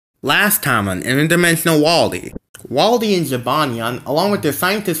Last time on Interdimensional Waddle Dee, Waddle Dee and Jibanyan, along with their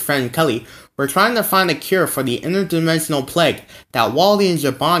scientist friend Kelly, were trying to find a cure for the interdimensional plague that Waddle Dee and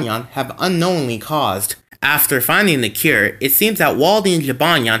Jibanyan have unknowingly caused. After finding the cure, it seems that Waddle Dee and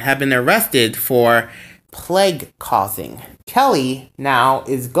Jibanyan have been arrested for plague causing. Kelly now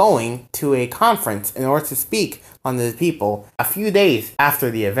is going to a conference in order to speak on the people a few days after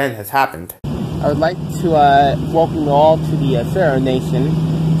the event has happened. I would like to welcome you all to the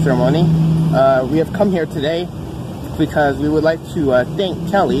ceremony. We have come here today because we would like to thank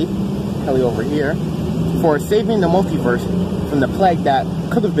Kelly over here, for saving the multiverse from the plague that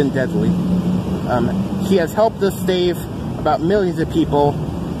could have been deadly. She has helped us save about millions of people,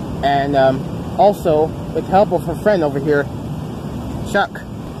 and also with the help of her friend over here, Chuck,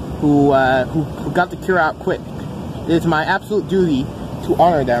 who got the cure out quick. It is my absolute duty to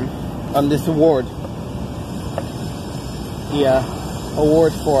honor them on this award. The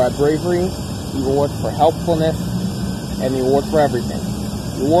award for bravery, the award for helpfulness, and the award for everything.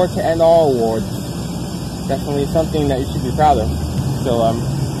 The award to end all awards. Definitely something that you should be proud of. So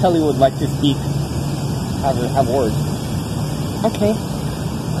Kelly would like to speak, have words. Okay.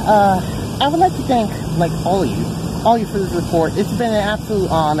 I would like to thank all of you for this report. It's been an absolute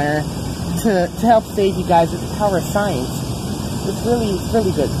honor to help save you guys with the power of science. It's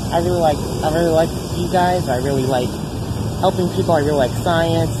really good. I really like you guys. I really like helping people. I really like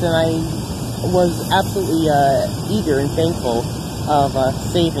science, and I was absolutely eager and thankful of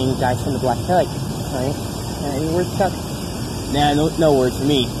saving you guys from the Black Plague. Right? Any words, Chuck? Nah, no words for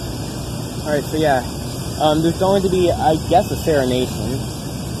me. All right, so yeah, there's going to be, I guess, a serenation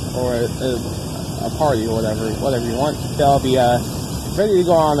or a party or whatever you want. They'll be ready to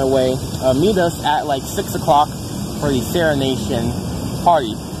go on their way. Meet us at 6 o'clock for the serenation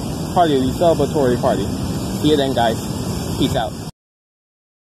party, the celebratory party. See you then, guys. Peace out.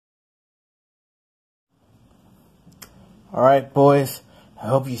 Alright, boys. I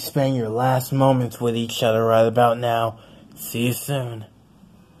hope you spend your last moments with each other right about now. See you soon.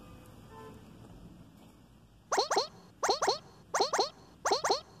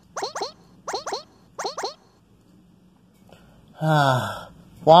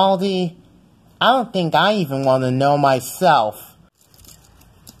 Waddle Dee, I don't think I even want to know myself.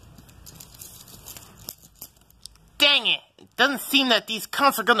 Dang it! It doesn't seem that these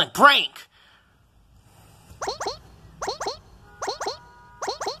cunts are gonna break!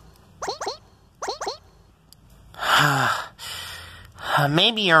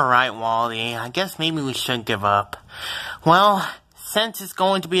 Maybe you're right, Waddle Dee. I guess maybe we should give up. Well, since it's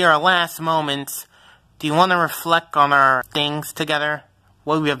going to be our last moments, do you want to reflect on our things together?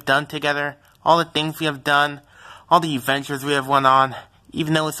 What we have done together? All the things we have done? All the adventures we have went on?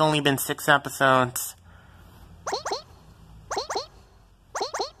 Even though it's only been 6 episodes.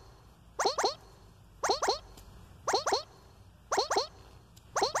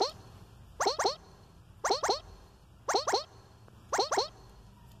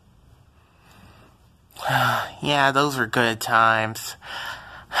 Yeah, those were good times.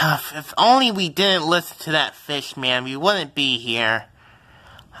 If only we didn't listen to that fish man, we wouldn't be here.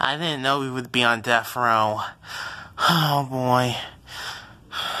 I didn't know we would be on death row. Oh boy.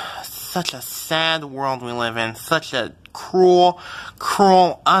 Such a sad world we live in. Such a cruel,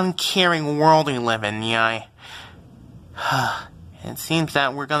 uncaring world we live in, yeah. It seems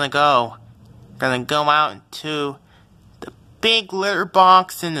that we're gonna go. We're gonna go out into the big litter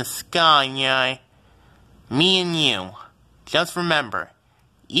box in the sky, yeah. Me and you. Just remember,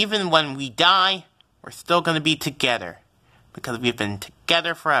 even when we die, we're still gonna be together. Because we've been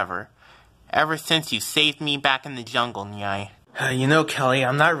together forever. Ever since you saved me back in the jungle, Nyai. You know, Kelly,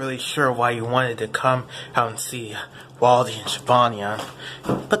 I'm not really sure why you wanted to come out and see Waddle Dee and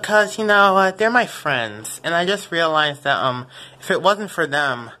Jibanyan. Because, you know, they're my friends. And I just realized that, if it wasn't for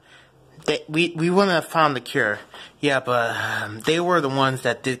them, we wouldn't have found the cure. Yeah, but they were the ones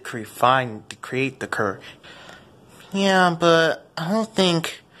that did create the cure. Yeah, but I don't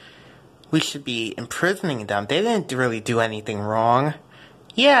think we should be imprisoning them. They didn't really do anything wrong.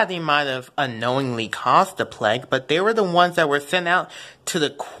 Yeah, they might have unknowingly caused the plague, but they were the ones that were sent out to the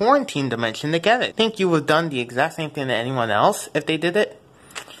quarantine dimension to get it. Think you would have done the exact same thing to anyone else if they did it?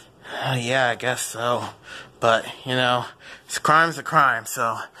 Yeah, I guess so. But, you know, crime's a crime,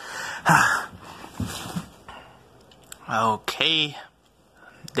 so... Okay.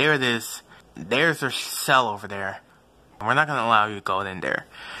 There it is. There's their cell over there. We're not gonna allow you to go in there.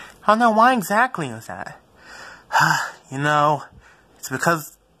 I don't know, why exactly is that? You know, it's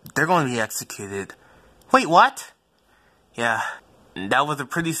because they're going to be executed. Wait, what? Yeah, that was a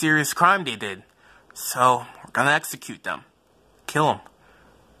pretty serious crime they did. So, we're gonna execute them. Kill them.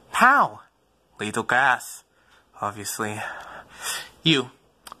 How? Lethal gas. Obviously. You.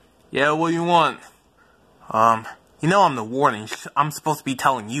 Yeah, what do you want? You know I'm the warden. I'm supposed to be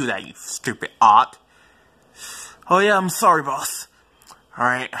telling you that, you stupid ot. Oh yeah, I'm sorry, boss.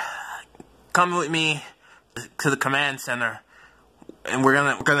 Alright. Come with me to the command center. And we're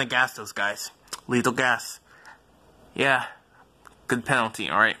gonna gas those guys. Lethal gas. Yeah. Good penalty,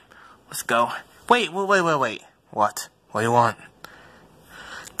 alright. Let's go. Wait. What? What do you want?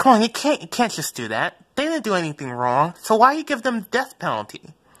 Come on, you can't just do that. They didn't do anything wrong, so why you give them death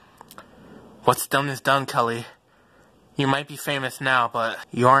penalty? What's done is done, Kelly. You might be famous now, but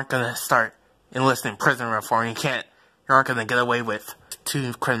you aren't gonna start enlisting prison reform. You aren't gonna get away with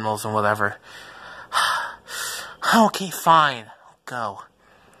 2 criminals and whatever. Okay, fine. I'll go.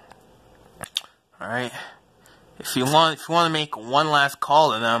 Alright. If you want to make one last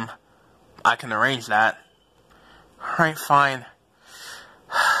call to them, I can arrange that. Alright, fine.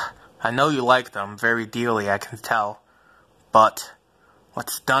 I know you like them very dearly, I can tell. But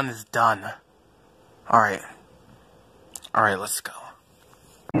what's done is done. Alright. Alright, let's go.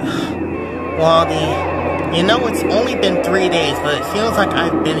 Waddle, you know it's only been 3 days, but it feels like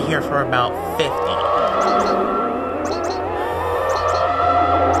I've been here for about 50.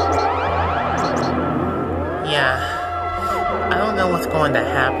 Yeah. I don't know what's going to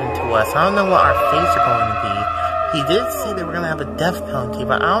happen to us. I don't know what our fates are going to be. He did say that we're going to have a death penalty,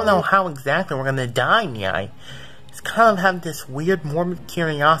 but I don't know how exactly we're going to die, Nyai. It's kind of having this weird morbid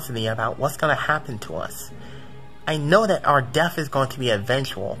curiosity about what's going to happen to us. I know that our death is going to be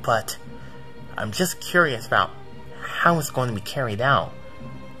eventual, but I'm just curious about how it's going to be carried out.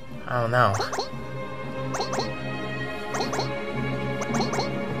 I don't know.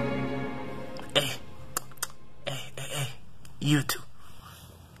 Hey, you two.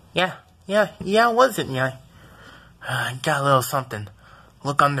 Yeah, it wasn't, Nyai. I got a little something.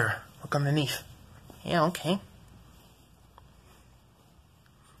 Look underneath. Yeah, okay.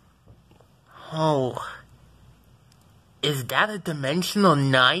 Oh. Is that a dimensional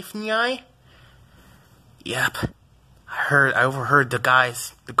knife, Nyai? Yep. I overheard the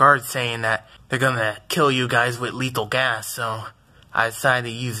guards saying that they're gonna kill you guys with lethal gas, so I decided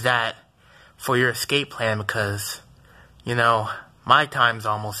to use that for your escape plan because, you know, my time's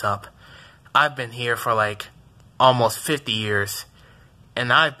almost up. I've been here for like almost 50 years,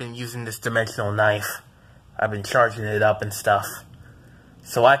 and I've been using this dimensional knife. I've been charging it up and stuff,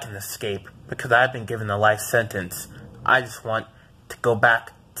 so I can escape, because I've been given a life sentence. I just want to go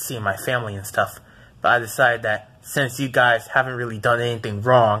back to see my family and stuff, but I decided that since you guys haven't really done anything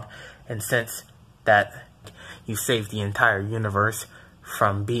wrong, and since that you saved the entire universe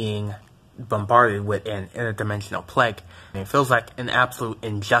from being bombarded with an interdimensional plague, it feels like an absolute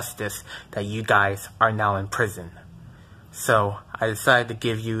injustice that you guys are now in prison. So I decided to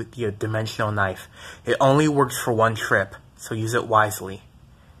give you the dimensional knife. It only works for 1 trip, so use it wisely.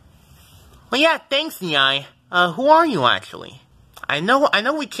 Well, yeah, thanks, Nyai. Who are you actually? I know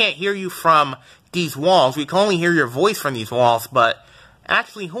we can't hear you from these walls. We can only hear your voice from these walls, but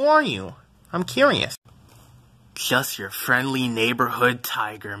actually, who are you? I'm curious. Just your friendly neighborhood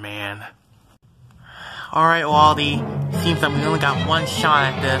tiger, man. Alright, Waddle, seems like we only got 1 shot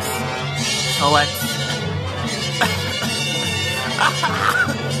at this, so let's...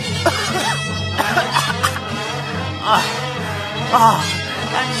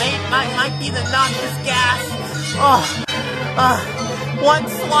 that might be the noxious gas. 1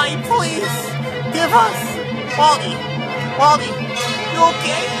 slide, please. Give us. Waddle, you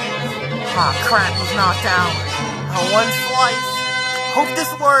okay? Crap, he's knocked out. 1 slice. Hope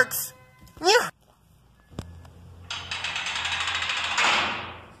this works. Yeah.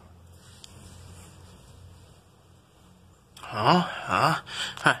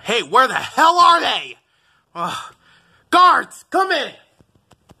 Hey, where the hell are they? Guards, come in!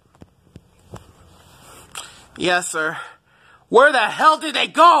 Yes, sir. Where the hell did they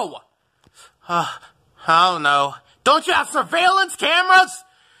go? I don't know. Don't you have surveillance cameras?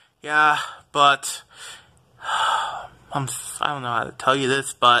 Yeah, but... I don't know how to tell you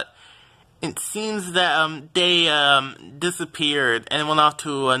this, but... It seems that, they, disappeared and went off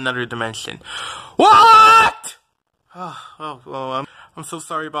to another dimension. What?! I'm so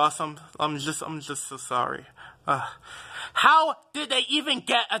sorry, boss. I'm just so sorry. How did they even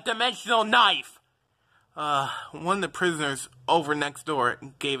get a dimensional knife? One of the prisoners over next door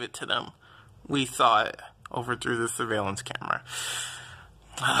gave it to them. We saw it over through the surveillance camera.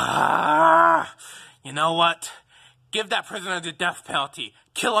 You know what? Give that prisoner the death penalty.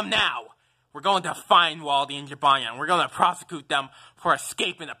 Kill him now. We're going to find Waddle Dee and Jibanyan. We're going to prosecute them for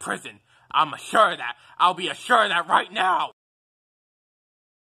escaping the prison. I'm assured of that. I'll be assured of that right now.